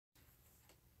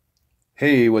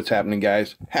Hey, what's happening,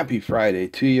 guys? Happy Friday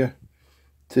to you.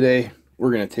 Today, we're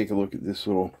going to take a look at this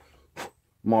little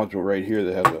module right here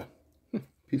that has a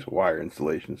piece of wire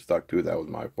insulation stuck to it. That was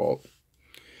my fault.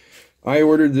 I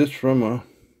ordered this from,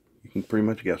 you can pretty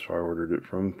much guess where I ordered it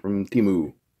from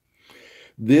Temu.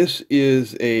 This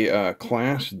is a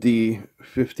Class D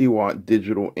 50-watt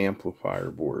digital amplifier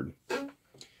board.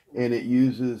 And it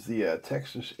uses the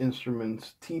Texas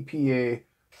Instruments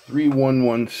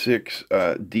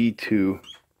TDA3116D2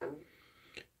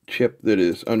 chip that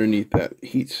is underneath that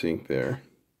heatsink there.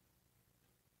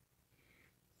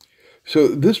 So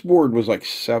this board was like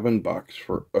 $7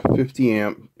 for a 50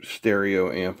 amp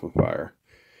stereo amplifier,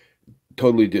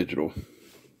 totally digital.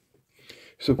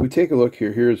 So if we take a look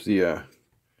here, here's the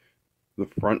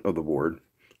front of the board.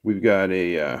 We've got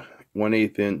a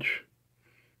 1/8 inch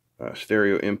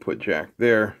stereo input jack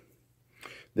there.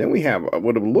 Then we have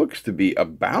what it looks to be a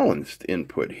balanced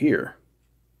input here,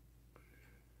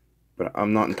 but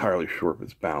I'm not entirely sure if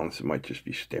it's balanced. It might just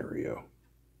be stereo.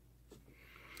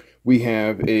 We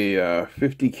have a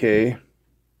 50K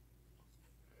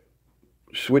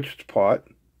switched pot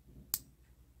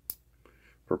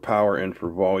for power and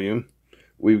for volume.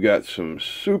 We've got some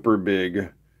super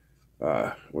big,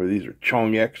 where these are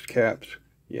Junctek caps.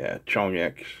 Yeah,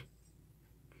 Junctek.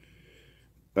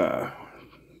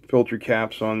 Filter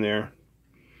caps on there.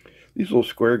 These little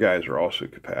square guys are also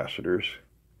capacitors,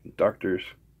 inductors.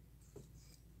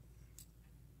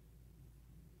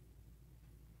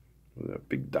 With a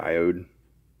big diode.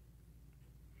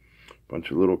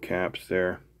 Bunch of little caps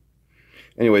there.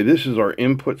 Anyway, this is our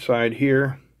input side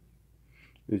here.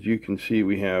 As you can see,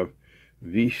 we have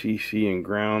VCC and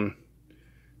ground,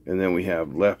 and then we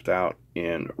have left out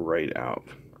and right out.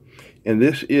 And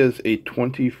this is a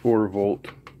 24 volt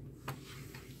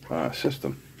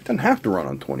system. It doesn't have to run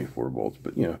on 24 volts,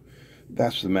 but you know,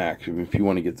 that's the max. I mean, if you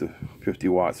want to get the 50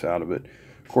 watts out of it.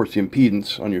 Of course, the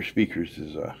impedance on your speakers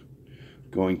is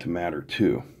going to matter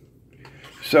too.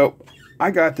 So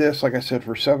I got this, like I said,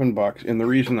 for $7, and the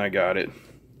reason I got it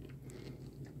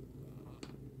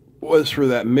was for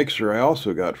that mixer I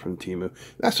also got from Temu.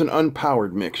 That's an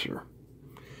unpowered mixer,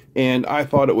 and I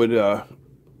thought it would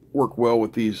work well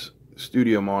with these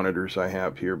studio monitors I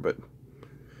have here, but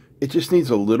it just needs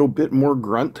a little bit more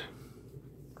grunt,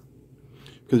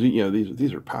 because you know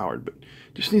these are powered, but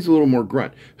just needs a little more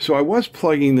grunt. So I was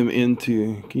plugging them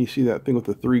into, can you see that thing with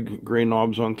the 3 gray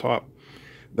knobs on top?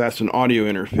 That's an audio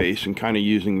interface, and kind of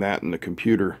using that in the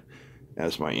computer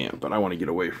as my amp, but I want to get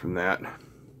away from that.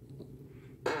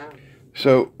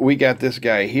 So we got this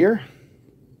guy here,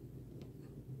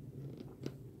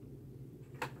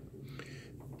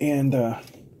 and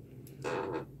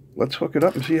let's hook it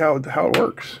up and see how it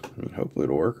works. I mean, hopefully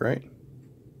it'll work, right?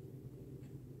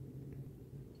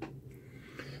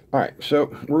 All right,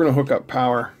 so we're going to hook up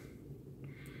power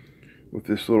with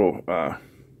this little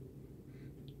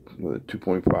with a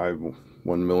 2.5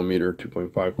 1 millimeter,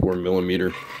 2.54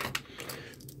 millimeter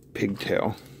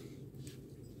pigtail.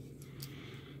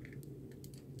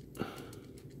 So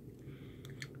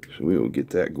we will get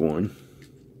that going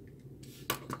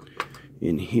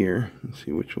in here. Let's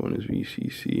see which one is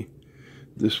VCC.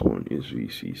 This one is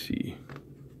VCC.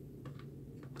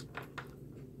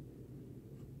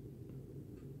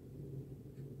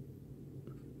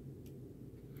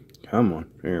 Come on,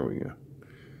 there we go.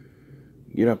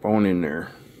 Get up on in there.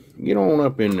 Get on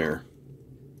up in there.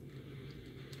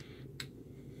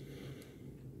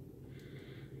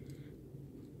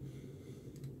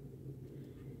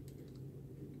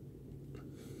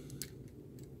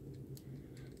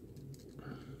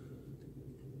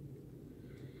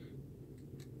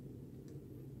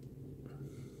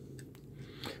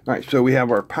 All right, so we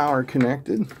have our power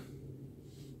connected.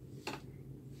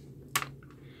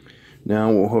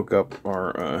 Now we'll hook up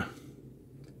our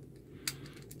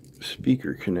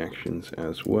speaker connections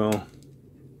as well.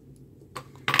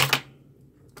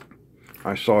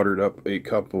 I soldered up a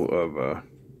couple of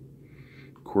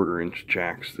 1/4 inch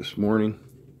jacks this morning.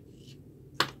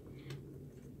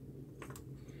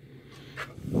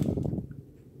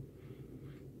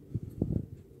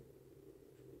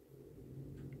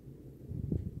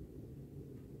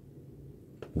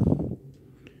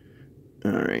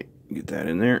 All right, get that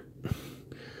in there.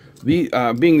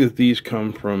 Being that these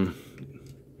come from,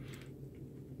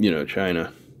 you know,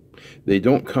 China, they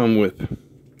don't come with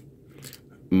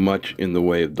much in the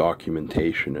way of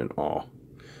documentation at all.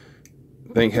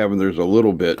 Thank heaven there's a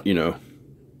little bit, you know,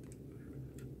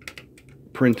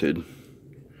 printed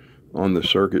on the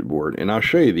circuit board, and I'll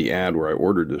show you the ad where I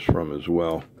ordered this from as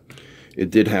well.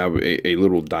 It did have a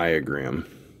little diagram.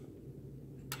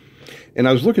 And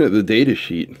I was looking at the data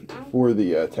sheet for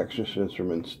the Texas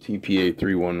Instruments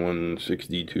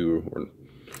TDA3116D2 or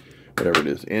whatever it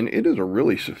is, and it is a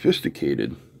really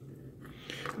sophisticated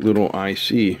little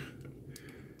IC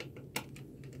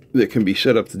that can be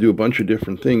set up to do a bunch of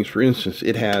different things. For instance,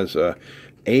 it has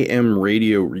AM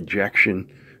radio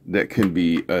rejection that can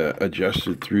be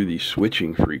adjusted through these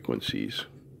switching frequencies,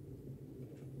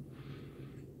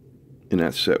 and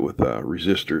that's set with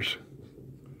resistors.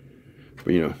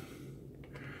 But you know,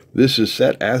 this is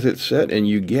set as it's set, and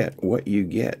you get what you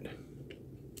get.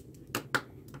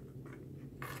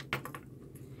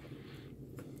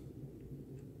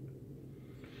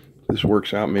 This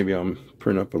works out. Maybe I'll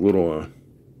print up a little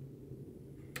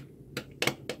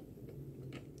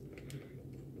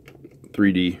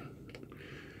 3D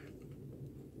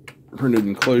printed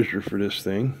enclosure for this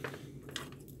thing.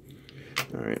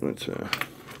 All right, let's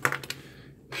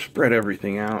spread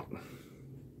everything out,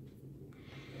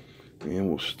 and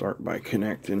we'll start by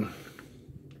connecting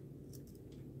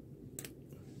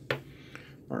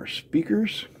our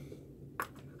speakers.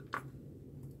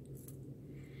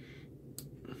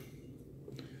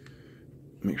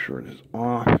 Make sure it is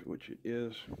off, which it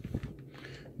is.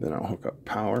 Then I'll hook up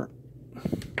power.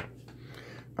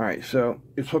 Alright, so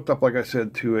it's hooked up, like I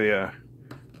said, to a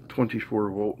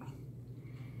 24 volt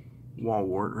wall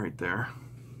wart right there.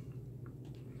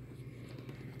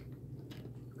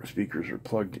 Our speakers are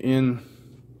plugged in.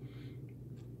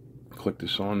 Click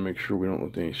this on, make sure we don't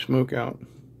let any smoke out.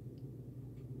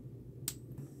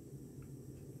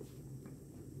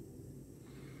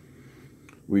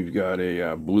 We've got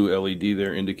a blue LED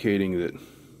there indicating that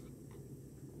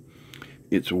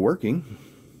it's working.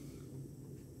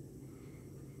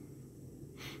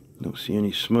 Don't see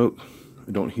any smoke.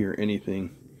 I don't hear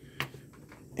anything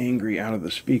angry out of the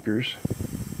speakers.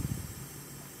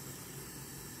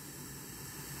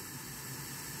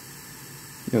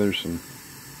 Yeah, there's some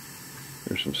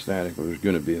static, but there's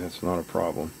going to be. That's not a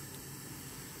problem.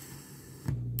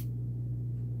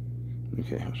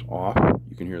 Okay, it's off.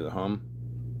 You can hear the hum.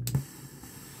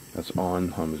 That's on.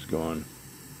 Hum is gone.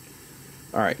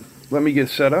 All right, let me get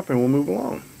set up and we'll move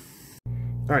along.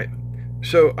 All right,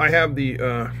 so I have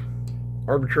the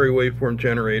arbitrary waveform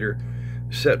generator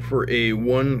set for a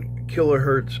 1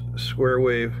 kilohertz square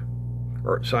wave,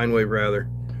 or sine wave rather,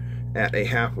 at a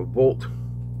 1/2 volt,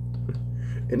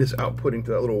 and it's outputting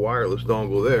to that little wireless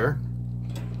dongle there,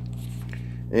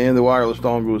 and the wireless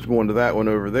dongle is going to that one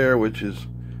over there, which is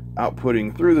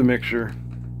outputting through the mixer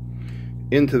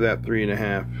into that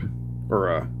 3.5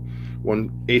 or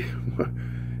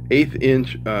 1/8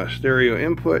 inch stereo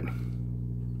input,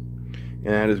 and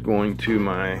that is going to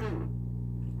my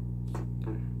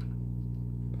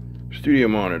studio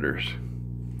monitors.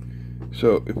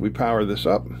 So if we power this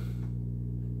up,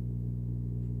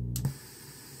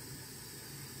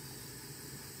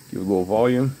 give a little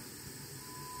volume,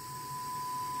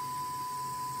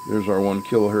 there's our 1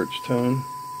 kilohertz tone.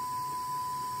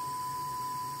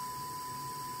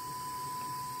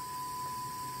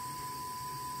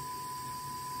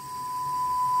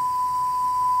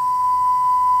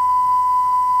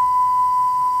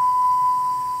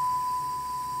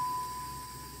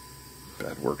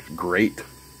 That works great.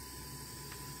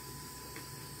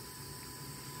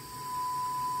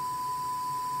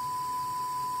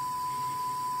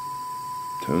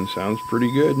 Tone sounds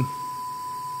pretty good.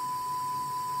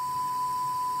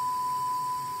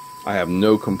 I have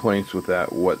no complaints with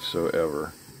that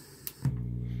whatsoever.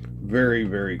 Very,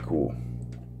 very cool.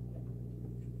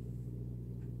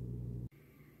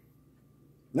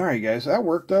 Alright guys, that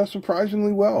worked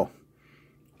surprisingly well.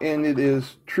 And it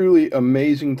is truly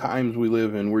amazing times we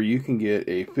live in where you can get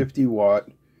a 50-watt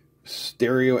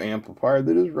stereo amplifier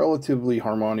that is relatively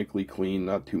harmonically clean,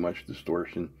 not too much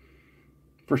distortion,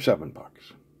 for $7.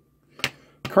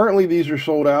 Currently these are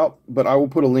sold out, but I will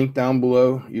put a link down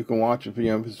below. You can watch if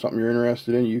it's something you're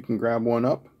interested in. You can grab one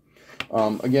up.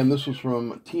 Again, this was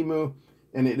from Temu,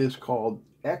 and it is called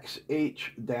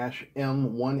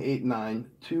XH-M189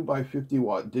 2x50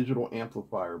 watt digital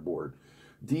amplifier board.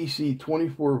 DC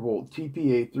 24 volt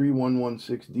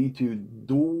TPA3116D2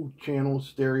 dual channel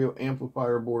stereo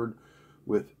amplifier board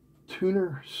with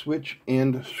tuner, switch,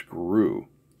 and screw.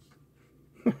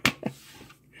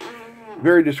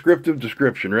 Very descriptive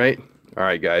description, right?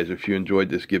 Alright guys, if you enjoyed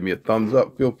this, give me a thumbs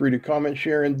up. Feel free to comment,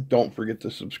 share, and don't forget to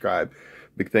subscribe.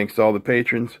 Big thanks to all the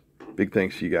patrons. Big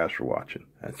thanks to you guys for watching.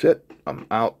 That's it. I'm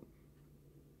out.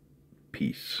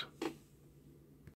 Peace.